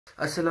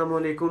Assalamu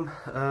alaikum.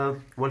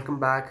 Welcome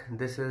back.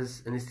 This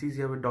is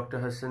Anesthesia with Dr.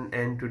 Hassan,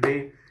 and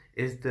today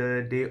is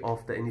the day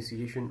of the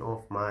initiation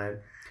of my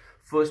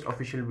first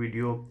official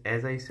video.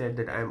 As I said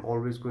that I'm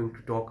always going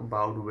to talk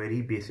about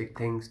very basic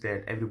things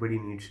that everybody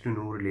needs to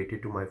know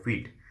related to my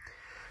field.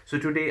 So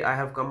today I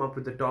have come up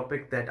with a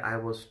topic that I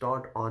was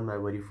taught on my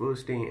very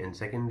first day and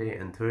second day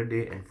and third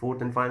day and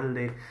fourth and final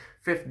day,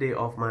 fifth day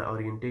of my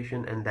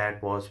orientation, and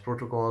that was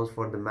protocols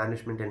for the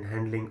management and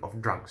handling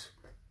of drugs.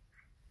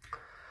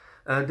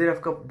 There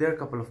are a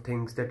couple of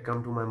things that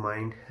come to my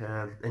mind,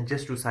 and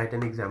just to cite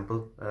an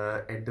example,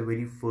 at the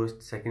very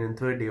first, second and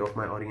third day of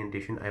my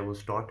orientation, I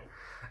was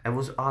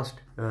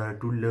asked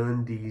to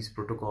learn these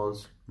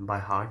protocols by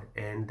heart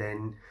and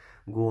then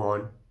go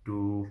on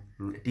to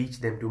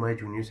teach them to my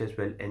juniors as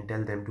well and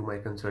tell them to my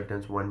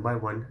consultants one by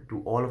one,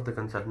 to all of the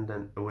consultants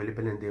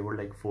available, and there were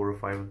like 4 or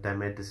 5 of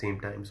them at the same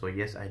time. So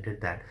yes, I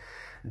did that.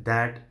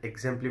 That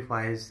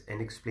exemplifies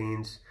and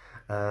explains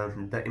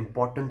the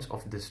importance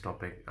of this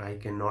topic. I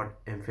cannot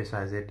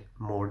emphasize it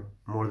more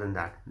than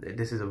that.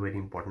 This is a very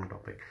important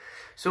topic.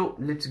 So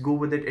let's go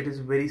with it. It is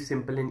very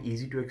simple and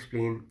easy to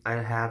explain. I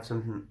have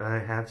some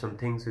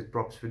things with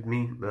props with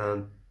me,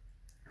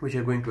 which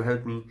are going to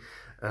help me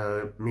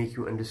make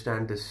you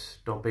understand this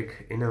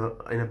topic in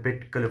a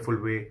bit colorful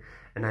way,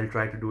 and I'll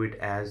try to do it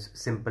as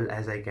simple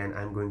as I can.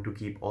 I'm going to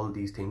keep all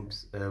these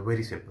things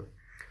very simple.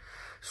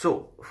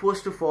 So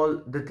first of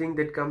all, the thing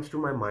that comes to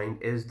my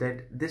mind is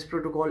that this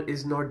protocol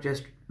is not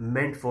just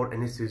meant for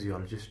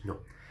anesthesiologists. No,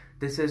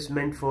 this is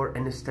meant for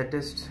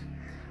anesthetists.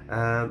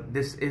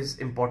 This is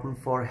important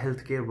for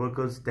healthcare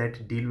workers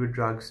that deal with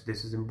drugs.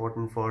 This is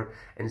important for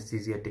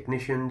anesthesia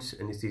technicians,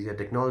 anesthesia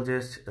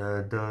technologists,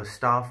 the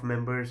staff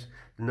members,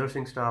 the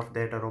nursing staff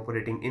that are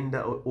operating in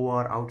the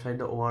OR, outside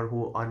the OR,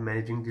 who are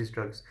managing these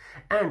drugs.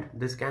 And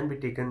this can be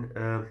taken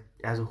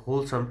as a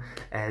wholesome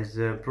as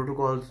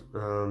protocols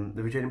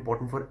which are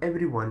important for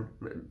everyone,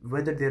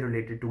 whether they're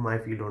related to my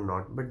field or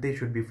not, but they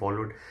should be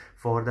followed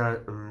for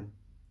the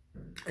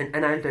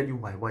and I'll tell you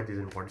why this is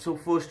important. So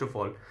first of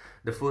all,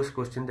 the first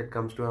question that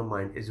comes to our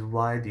mind is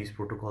why these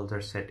protocols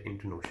are set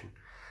into notion,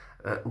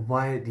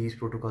 why these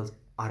protocols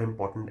are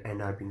important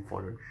and are being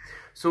followed.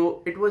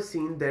 So it was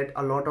seen that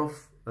a lot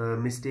of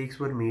mistakes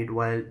were made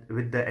while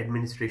with the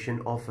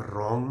administration of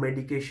wrong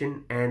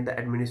medication and the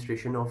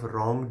administration of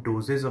wrong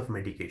doses of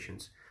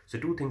medications. So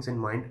two things in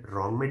mind: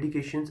 wrong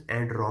medications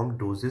and wrong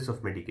doses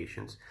of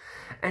medications.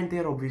 And they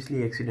are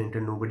obviously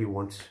accidental. Nobody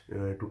wants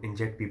to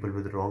inject people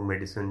with wrong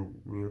medicine,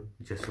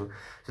 just so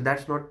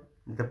that's not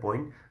the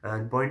point.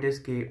 The point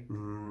is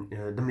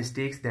the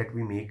mistakes that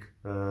we make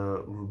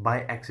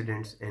by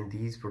accidents, and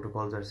these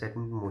protocols are set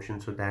in motion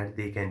so that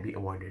they can be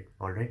avoided.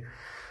 All right.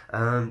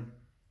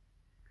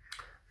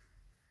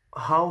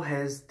 How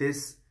has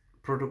this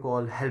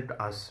protocol helped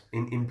us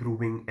in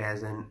improving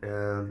as a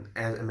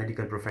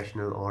medical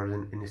professional or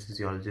an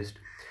anesthesiologist?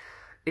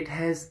 It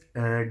has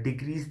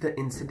decreased the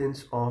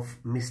incidence of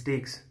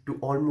mistakes to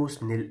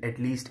almost nil, at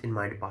least in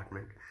my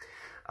department.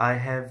 I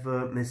have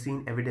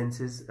seen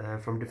evidences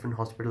from different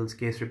hospitals,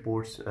 case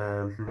reports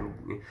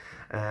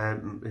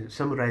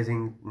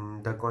summarizing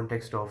the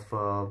context of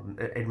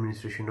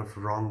administration of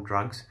wrong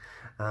drugs.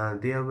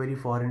 They are very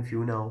far and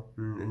few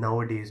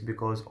nowadays,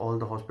 because all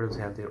the hospitals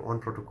have their own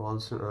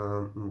protocols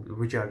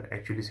which are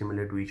actually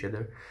similar to each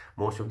other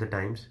most of the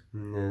times,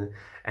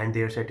 and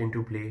they are set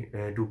into play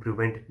to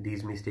prevent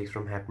these mistakes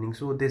from happening.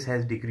 So this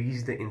has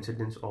decreased the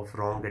incidence of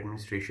wrong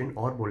administration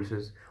or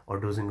boluses or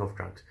dosing of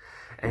drugs.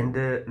 And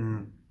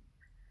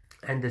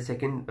the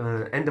second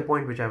and the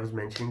point which I was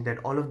mentioning, that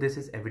all of this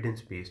is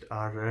evidence based.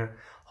 Our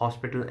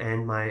hospital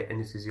and my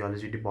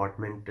anesthesiology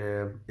department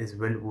is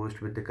well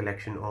versed with the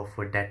collection of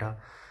data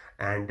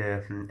and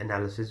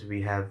analysis.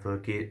 We have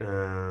adverse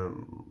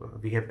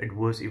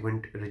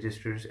event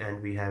registers,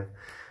 and we have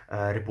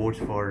reports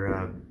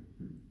for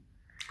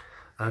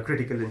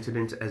critical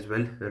incidents as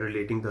well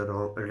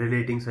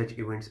relating such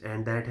events,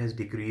 and that has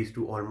decreased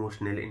to almost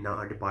nil in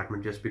our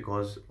department just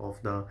because of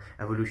the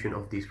evolution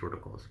of these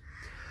protocols.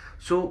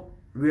 So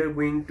we are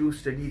going to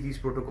study these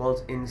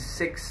protocols in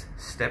 6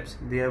 steps.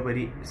 They are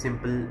very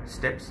simple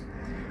steps,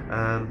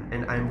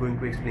 and I'm going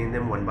to explain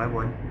them one by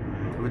one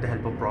with the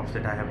help of props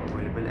that I have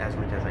available as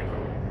much as I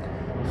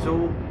can.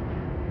 So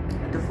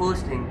the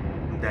first thing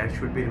that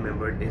should be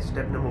remembered is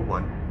step number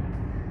 1.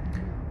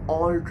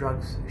 All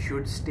drugs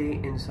should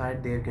stay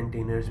inside their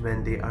containers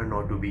when they are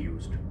not to be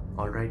used.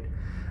 All right.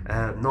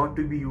 Not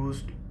to be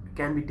used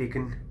can be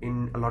taken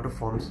in a lot of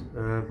forms.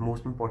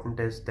 Most important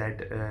is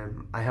that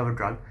I have a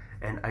drug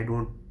and I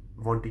don't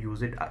want to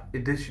use it.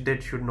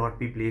 That should not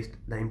be placed,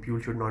 the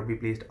ampule should not be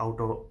placed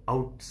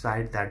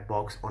outside that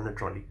box on a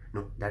trolley.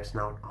 No, that's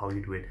not how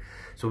you do it.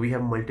 So we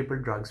have multiple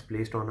drugs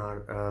placed on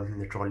our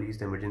trolleys,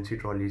 the emergency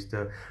trolleys,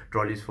 the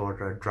trolleys for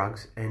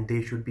drugs, and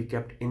they should be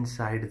kept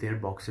inside their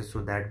boxes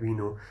so that we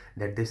know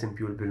that this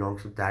ampule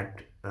belongs to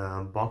that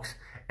box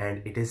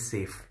and it is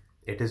safe.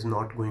 It is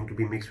not going to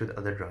be mixed with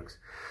other drugs.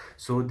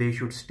 So they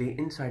should stay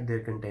inside their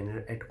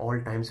container at all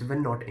times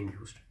when not in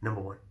use. Number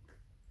 1.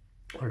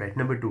 All right.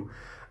 Number 2,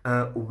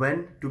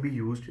 When to be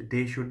used,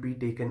 they should be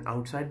taken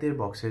outside their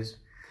boxes,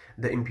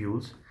 the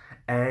impules,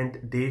 and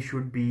they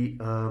should be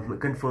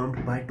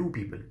confirmed by two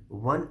people.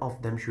 One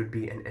of them should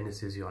be an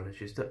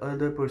anesthesiologist. The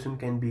other person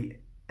can be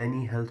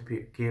any health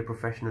care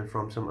professional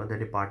from some other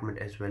department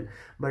as well,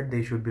 but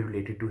they should be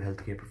related to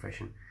healthcare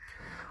profession.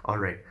 All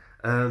right.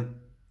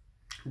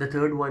 The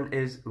third one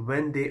is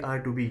when they are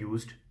to be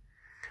used,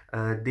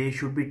 they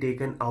should be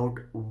taken out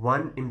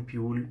one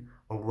impule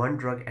or one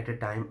drug at a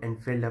time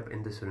and filled up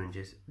in the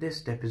syringes. This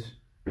step is,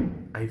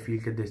 I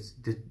feel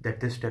that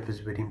this step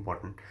is very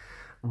important.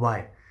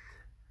 Why?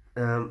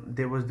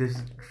 There was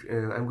this,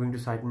 I'm going to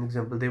cite an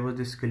example. There was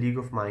this colleague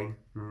of mine,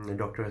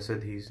 Dr.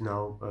 Asad. He's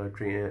now a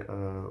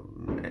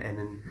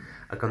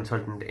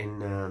consultant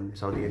in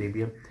Saudi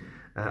Arabia.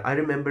 I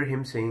remember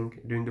him saying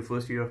during the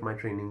first year of my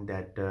training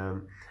that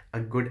a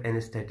good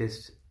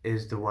anesthetist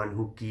is the one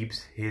who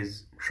keeps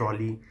his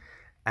trolley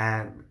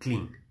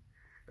clean.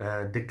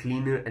 The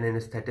cleaner an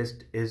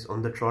anesthetist is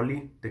on the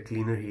trolley, the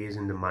cleaner he is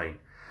in the mind.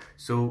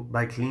 So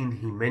by clean,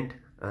 he meant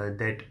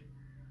that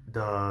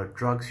the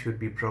drugs should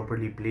be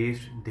properly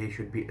placed. They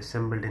should be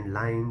assembled in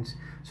lines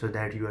so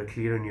that you are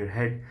clear in your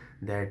head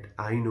that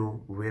I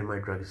know where my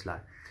drugs lie.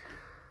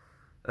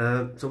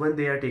 So when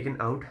they are taken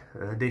out,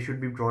 they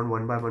should be drawn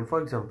one by one.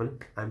 For example,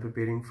 I'm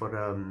preparing for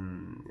a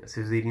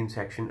cesarean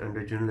section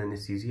under general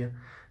anesthesia,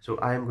 so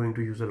I am going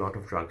to use a lot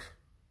of drugs.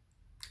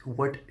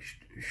 What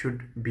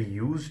should be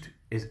used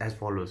is as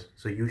follows.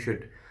 So you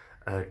should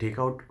take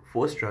out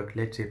first drug,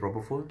 let's say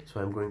propofol. So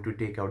I'm going to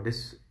take out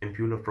this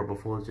impule of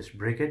propofol, just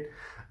break it,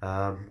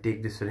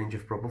 take this syringe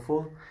of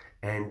propofol,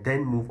 and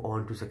then move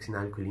on to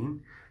succinylcholine.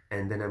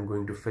 And then I'm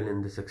going to fill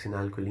in the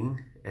succinylcholine,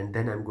 and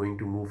then I'm going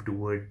to move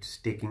towards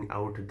taking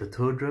out the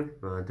third drug,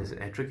 this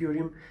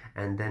atracurium,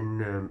 and then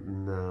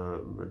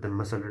the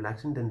muscle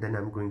relaxant, and then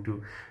I'm going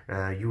to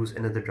use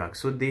another drug.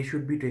 So they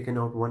should be taken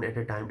out one at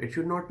a time. It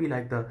should not be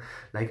like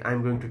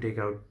I'm going to take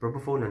out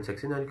propofol and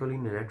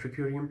succinylcholine and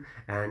atracurium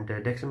and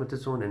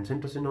dexamethasone and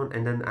syntocinon,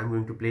 and then I'm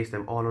going to place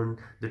them all on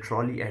the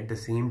trolley at the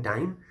same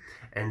time,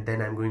 and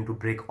then I'm going to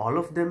break all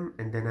of them,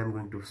 and then I'm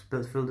going to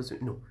fill this.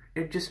 No,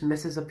 it just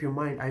messes up your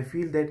mind. I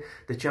feel that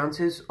the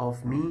chances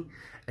of me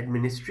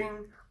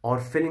administering or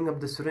filling up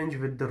the syringe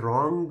with the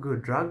wrong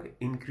drug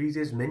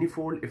increases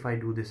manifold if I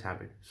do this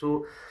habit.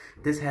 So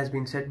this has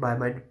been said by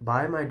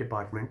my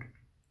department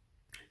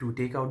to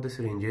take out the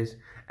syringes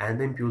and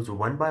the impules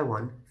one by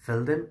one,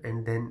 fill them,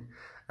 and then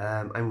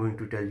I'm going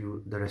to tell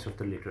you the rest of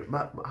the later.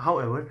 But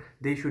however,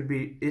 they should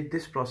be,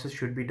 this process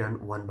should be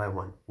done one by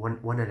one,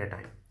 one at a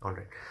time. All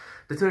right.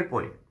 The third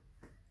point.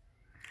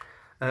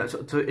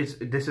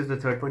 This is the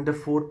third point. The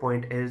fourth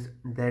point is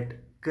that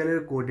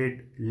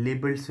color-coded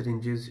labeled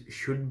syringes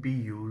should be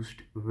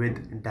used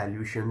with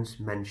dilutions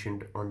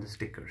mentioned on the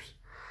stickers.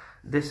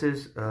 This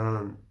is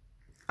a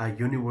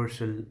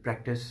universal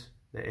practice.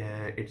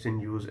 It's in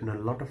use in a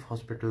lot of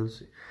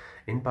hospitals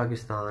in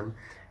Pakistan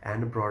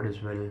and abroad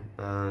as well.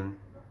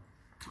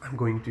 I'm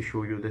going to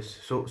show you this.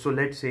 So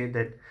let's say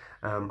that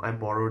I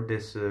borrowed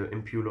this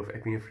impule of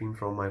epinephrine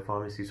from my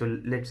pharmacy. So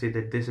let's say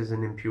that this is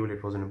an impule.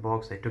 It was in a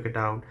box. I took it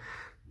out.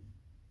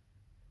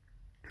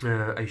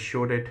 I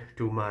showed it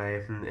to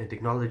my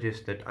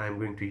technologist that I'm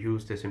going to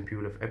use this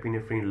impule of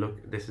epinephrine.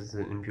 Look, this is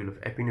an impule of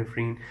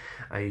epinephrine.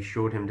 I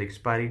showed him the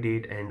expiry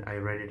date and I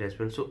read it as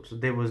well. So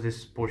there was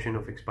this portion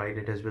of expiry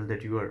date as well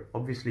that you are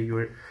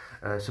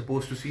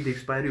supposed to see the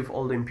expiry of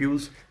all the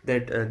impules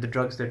that the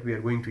drugs that we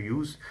are going to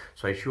use.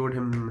 So I showed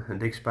him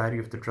the expiry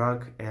of the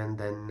drug, and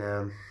then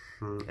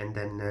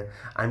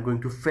I'm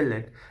going to fill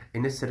it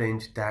in a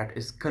syringe that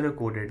is color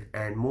coded,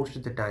 and most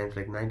of the times,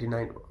 like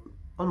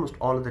almost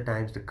all of the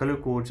times, the color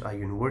codes are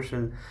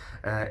universal.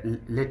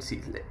 Let's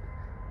see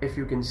if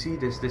you can see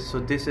this. So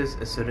this is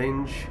a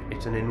syringe.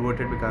 It's an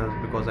inverted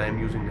because I am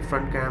using the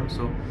front cam.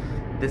 So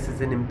this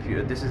is an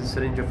impure. This is a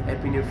syringe of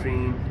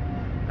epinephrine.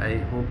 I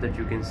hope that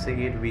you can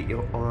see it.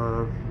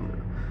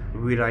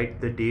 We write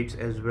the dates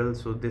as well.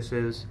 So this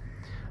is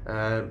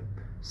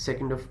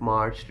 2nd of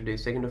March. Today,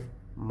 2nd of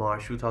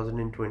March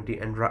 2020,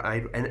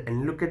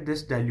 and look at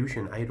this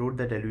dilution. I wrote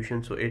the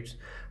dilution, so it's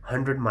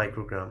 100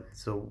 microgram.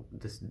 So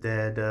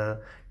the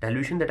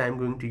dilution that I'm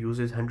going to use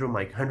is 100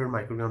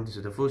 microgram. This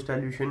is the first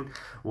dilution,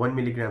 1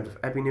 milligrams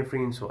of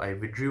epinephrine. So I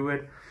withdrew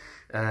it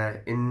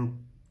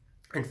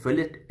and fill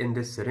it in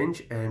this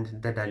syringe,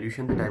 and the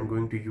dilution that I'm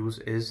going to use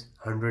is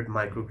 100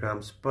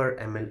 micrograms per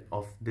ml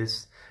of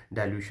this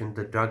dilution,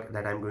 the drug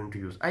that I'm going to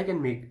use. I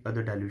can make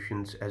other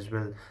dilutions as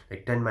well,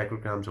 like 10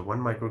 micrograms or 1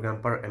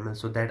 microgram per ml,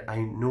 so that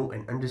I know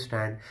and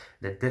understand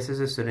that this is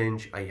a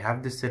syringe. I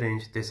have this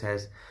syringe, this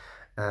has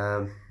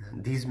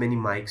these many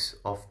mics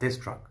of this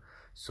drug.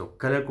 So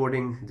color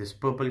coding, this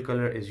purple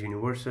color is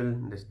universal,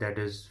 that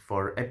is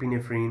for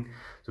epinephrine.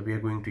 So we are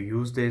going to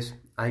use this.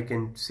 I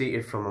can see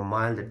it from a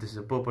mile that this is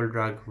a purple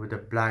drug with a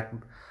black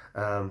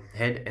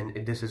head,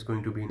 and this is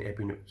going to be an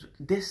epinephrine. So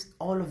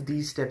all of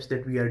these steps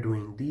that we are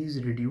doing,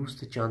 these reduce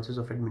the chances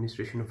of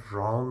administration of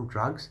wrong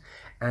drugs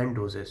and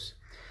doses.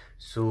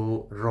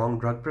 So wrong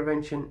drug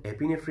prevention,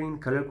 epinephrine,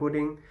 color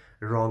coding,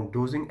 wrong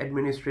dosing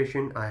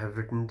administration. I have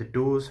written the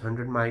dose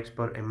 100 mics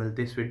per ml.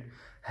 This would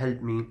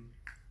help me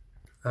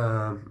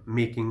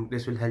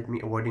this will help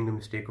me avoiding the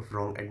mistake of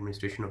wrong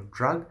administration of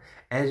drug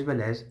as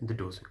well as the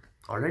dosing.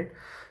 All right,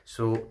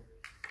 so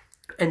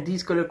and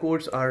these color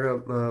codes are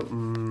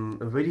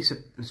very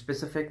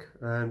specific.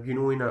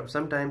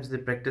 Sometimes the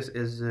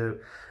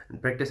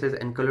practices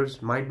and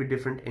colors might be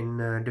different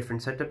in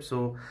different setups.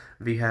 So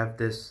we have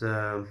this,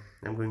 I'm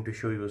going to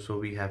show you. So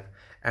we have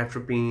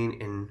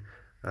atropine in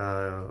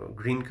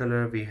green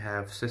color, we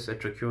have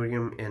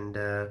cisatracurium in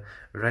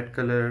red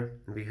color,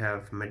 we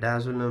have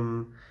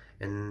midazolam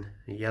in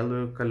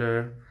yellow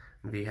color,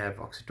 we have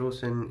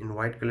oxytocin in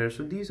white color.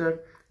 So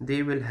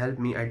they will help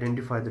me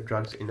identify the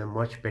drugs in a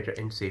much better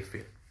and safe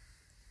way.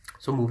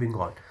 So moving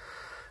on,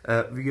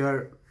 we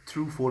are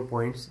through 4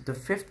 points. The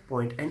 5th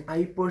point, and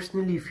I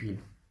personally feel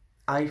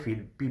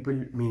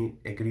people may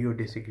agree or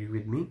disagree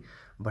with me,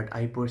 but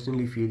I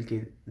personally feel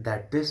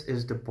that this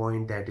is the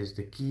point that is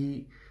the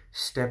key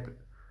step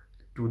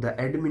to the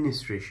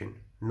administration,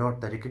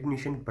 not the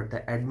recognition, but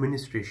the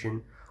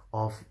administration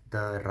of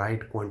the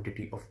right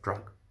quantity of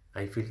drug.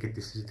 I feel that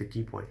this is the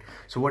key point.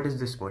 So what is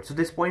this point? So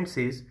this point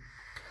says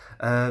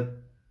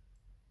that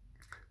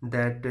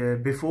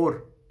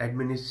before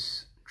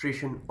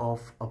administration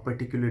of a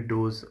particular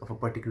dose of a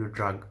particular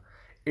drug,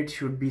 it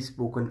should be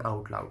spoken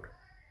out loud.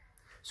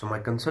 So my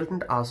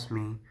consultant asked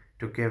me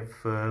to give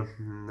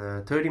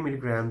 30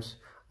 milligrams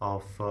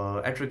of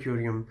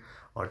atracurium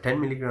or 10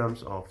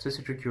 milligrams of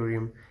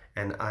cisatracurium,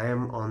 and I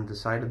am on the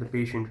side of the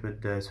patient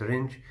with the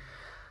syringe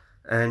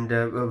and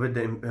with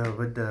the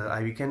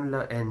IV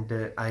cannula, and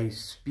I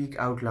speak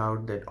out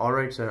loud that, all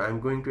right sir, I'm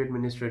going to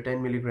administer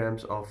 10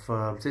 milligrams of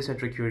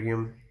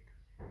cisatracurium.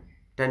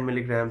 10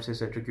 milligrams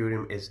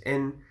cisatracurium is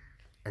in,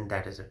 and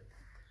that is it.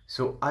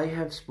 So I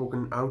have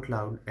spoken out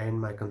loud, and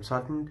my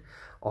consultant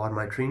or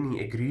my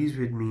trainee agrees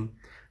with me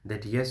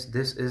that yes,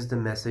 this is the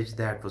message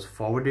that was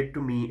forwarded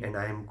to me, and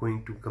I am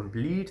going to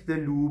complete the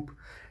loop,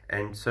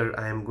 and sir,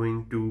 I am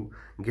going to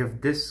give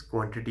this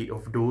quantity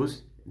of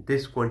dose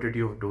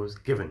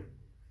given.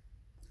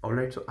 All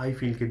right, so I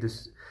feel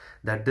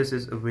that this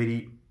is a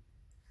very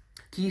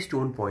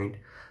keystone point,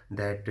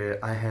 that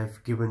I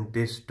have given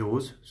this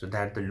dose so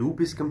that the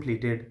loop is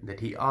completed,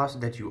 that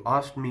you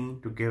asked me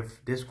to give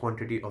this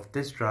quantity of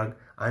this drug,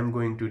 I'm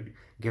going to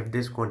give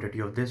this quantity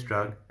of this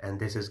drug, and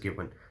this is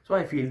given. So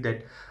I feel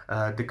that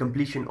the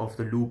completion of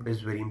the loop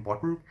is very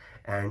important,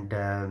 and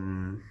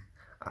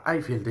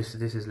I feel this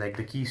is like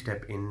the key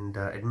step in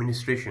the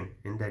administration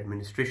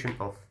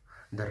of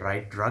the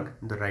right drug,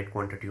 the right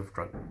quantity of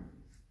drug.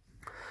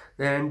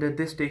 And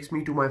this takes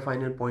me to my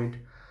final point,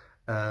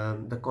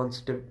 the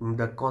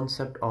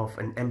concept of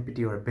an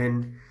empty or a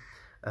bin,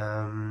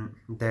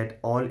 that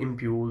all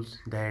impules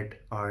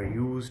that are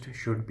used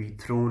should be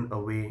thrown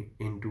away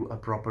into a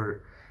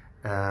proper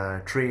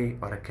tray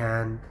or a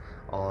can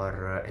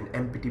or an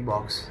empty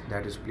box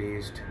that is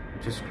placed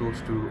just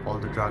close to all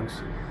the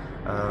drugs.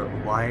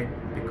 Why?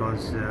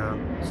 Because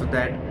so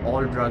that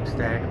all drugs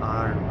that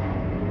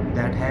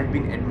have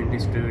been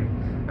administered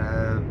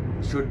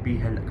should be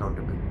held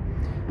accountable.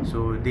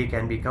 So they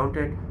can be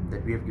counted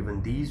that we have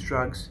given these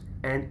drugs,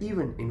 and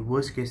even in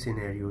worst case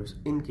scenarios,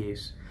 in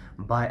case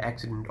by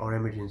accident or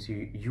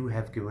emergency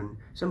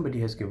somebody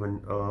has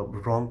given a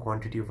wrong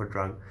quantity of a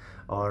drug,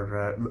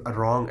 or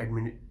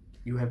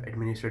you have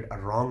administered a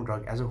wrong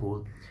drug as a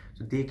whole,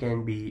 so they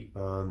can be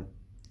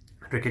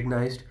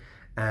recognized,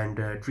 and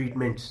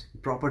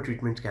proper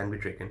treatments can be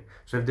taken.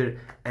 So if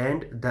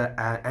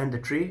the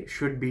tray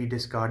should be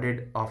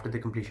discarded after the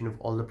completion of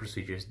all the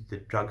procedures. The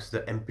drugs,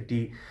 the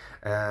empty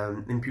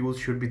impules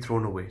should be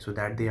thrown away, so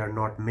that they are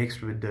not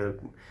mixed with the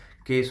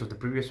case of the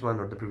previous one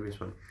or the previous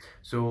one.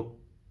 So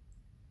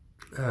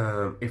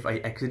if I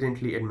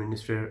accidentally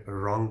administer a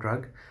wrong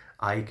drug,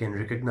 I can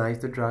recognize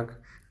the drug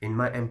in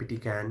my empty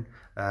can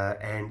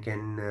and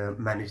can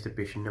manage the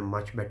patient in a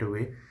much better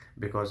way,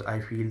 because I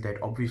feel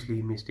that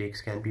obviously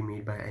mistakes can be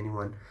made by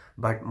anyone,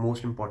 but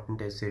most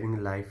important is saving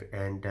a life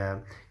and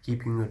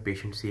keeping your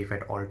patient safe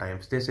at all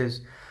times. This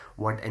is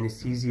what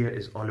anesthesia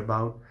is all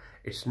about.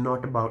 It's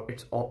not about,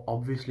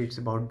 obviously it's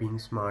about being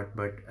smart,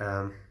 but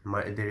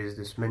there is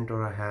this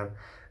mentor I have,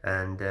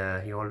 and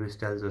he always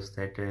tells us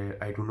that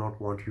I do not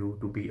want you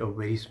to be a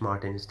very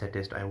smart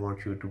anesthetist, I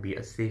want you to be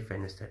a safe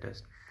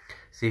anesthetist.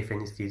 Safe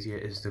anesthesia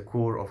is the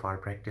core of our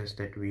practice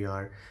that we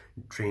are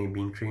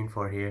being trained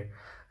for here,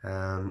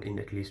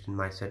 at least in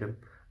my setup.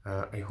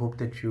 I hope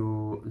that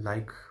you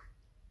like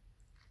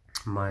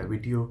my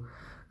video.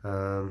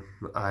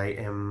 I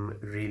am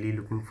really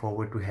looking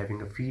forward to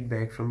having a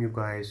feedback from you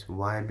guys.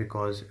 Why?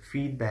 Because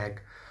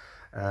feedback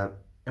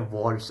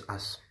evolves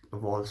us,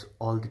 evolves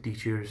all the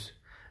teachers.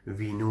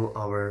 We know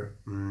our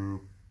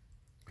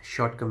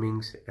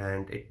shortcomings,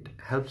 and it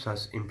helps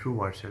us improve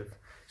ourselves.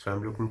 So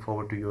I'm looking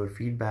forward to your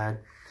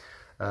feedback.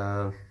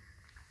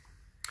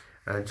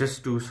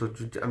 Just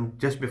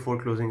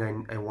before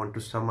closing, I want to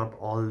sum up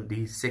all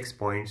these 6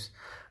 points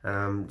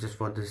just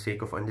for the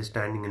sake of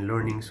understanding and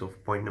learning. So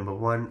point number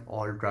one,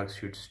 all drugs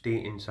should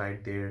stay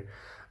inside their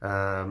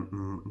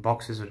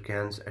boxes or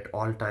cans at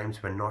all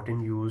times when not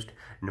in use.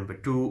 Number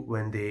two,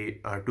 when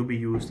they are to be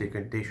used,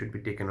 they should be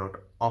taken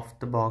out of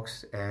the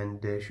box,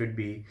 and they should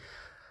be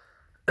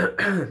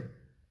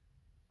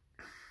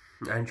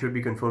and should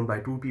be confirmed by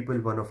two people.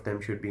 One of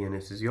them should be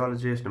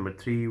anesthesiologist. Number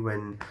three,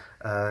 when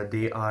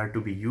they are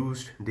to be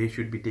used, they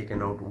should be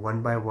taken out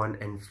one by one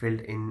and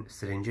filled in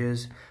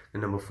syringes.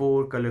 And number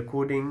four, color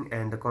coding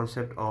and the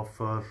concept of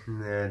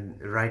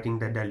writing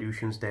the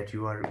dilutions that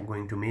you are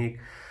going to make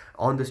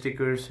on the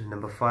stickers.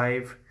 Number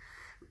five,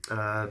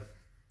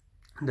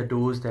 the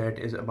dose that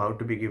is about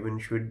to be given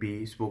should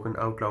be spoken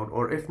out loud,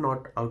 or if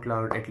not out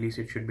loud, at least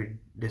it should be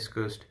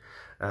discussed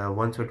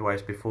once or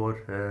twice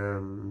before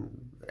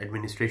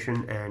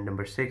administration. And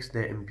number six,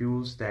 the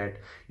ampules that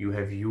you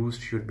have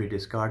used should be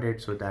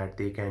discarded so that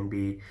they can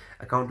be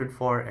accounted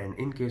for, and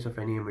in case of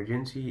any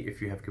emergency,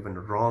 if you have given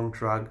a wrong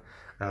drug,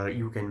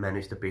 you can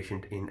manage the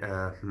patient in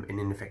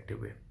an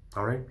effective way.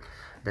 All right,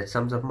 that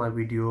sums up my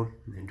video.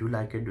 Do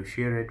like it, do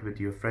share it with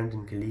your friends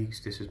and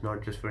colleagues. This is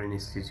not just for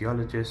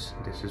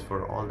anesthesiologists, this is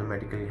for all the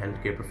medical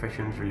healthcare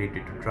professions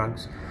related to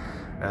drugs.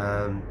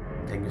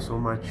 Thank you so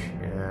much.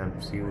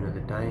 See you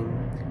another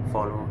time.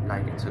 Follow,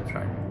 like and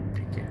subscribe.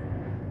 Take care.